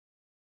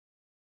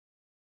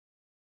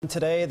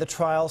Today, the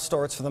trial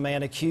starts for the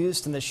man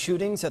accused in the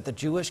shootings at the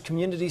Jewish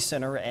Community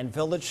Center and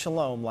Village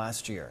Shalom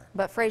last year.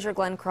 But Frazier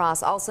Glenn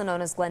Cross, also known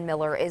as Glenn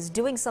Miller, is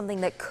doing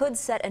something that could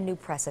set a new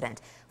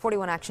precedent.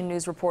 41 Action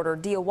News reporter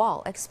Dia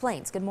Wall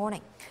explains. Good morning.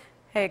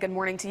 Hey, good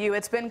morning to you.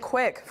 It's been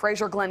quick.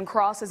 Frazier Glenn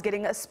Cross is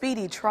getting a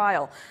speedy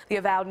trial. The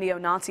avowed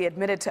neo-Nazi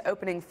admitted to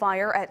opening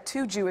fire at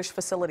 2 Jewish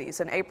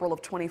facilities in April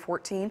of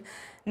 2014.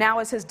 Now,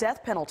 as his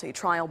death penalty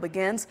trial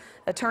begins,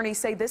 attorneys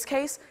say this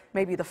case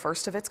may be the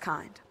first of its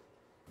kind.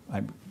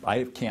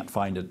 I can't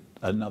find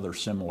another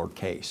similar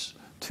case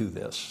to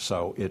this,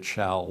 so it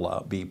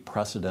shall be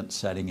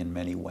precedent-setting in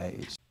many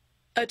ways.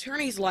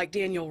 Attorneys like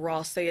Daniel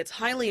Ross say it's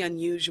highly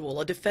unusual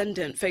a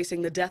defendant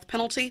facing the death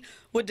penalty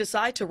would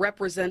decide to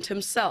represent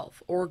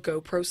himself or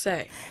go pro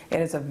se. It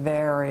is a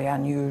very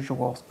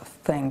unusual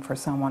thing for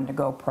someone to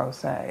go pro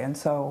se, and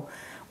so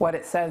what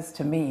it says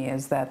to me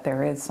is that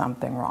there is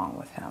something wrong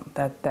with him,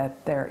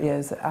 that there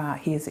is,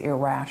 he's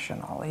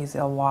irrational, he's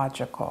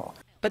illogical.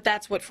 But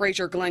that's what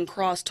Frazier Glenn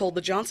Cross told the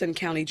Johnson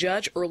County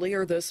judge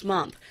earlier this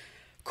month.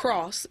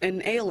 Cross,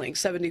 an ailing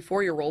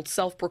 74-year-old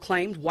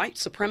self-proclaimed white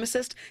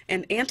supremacist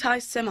and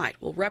anti-Semite,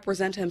 will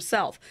represent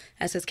himself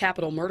as his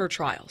capital murder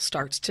trial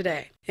starts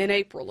today. In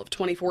April of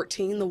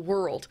 2014, the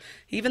world,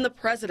 even the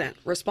president,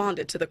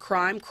 responded to the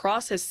crime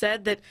Cross has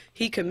said that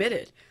he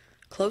committed.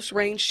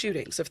 Close-range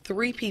shootings of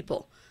 3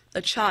 people,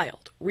 a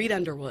child, Reed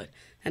Underwood,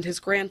 and his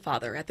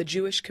grandfather at the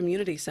Jewish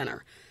Community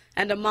Center,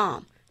 and a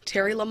mom,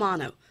 Terry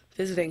Lamano,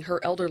 visiting her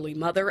elderly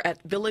mother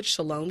at Village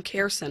Shalom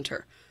Care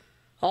Center.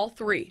 All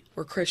 3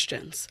 were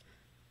Christians.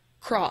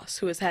 Cross,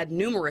 who has had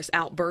numerous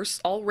outbursts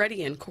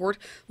already in court,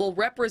 will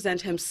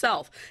represent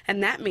himself,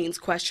 and that means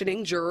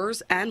questioning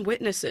jurors and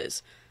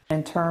witnesses.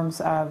 In terms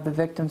of the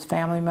victims'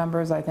 family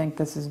members, I think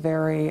this is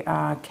very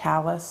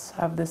callous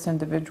of this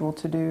individual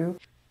to do.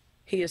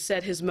 He has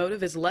said his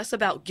motive is less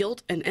about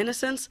guilt and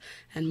innocence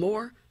and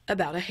more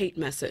about a hate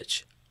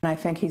message. I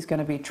think he's going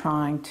to be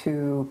trying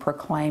to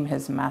proclaim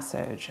his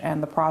message,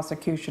 and the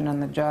prosecution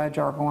and the judge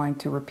are going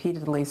to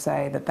repeatedly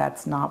say that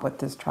that's not what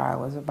this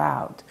trial is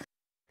about.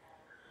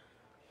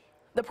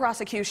 The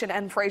prosecution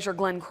and Frazier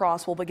Glenn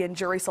Cross will begin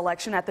jury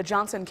selection at the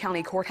Johnson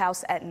County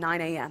Courthouse at 9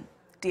 a.m.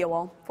 Dia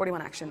Wall,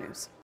 41 Action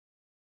News.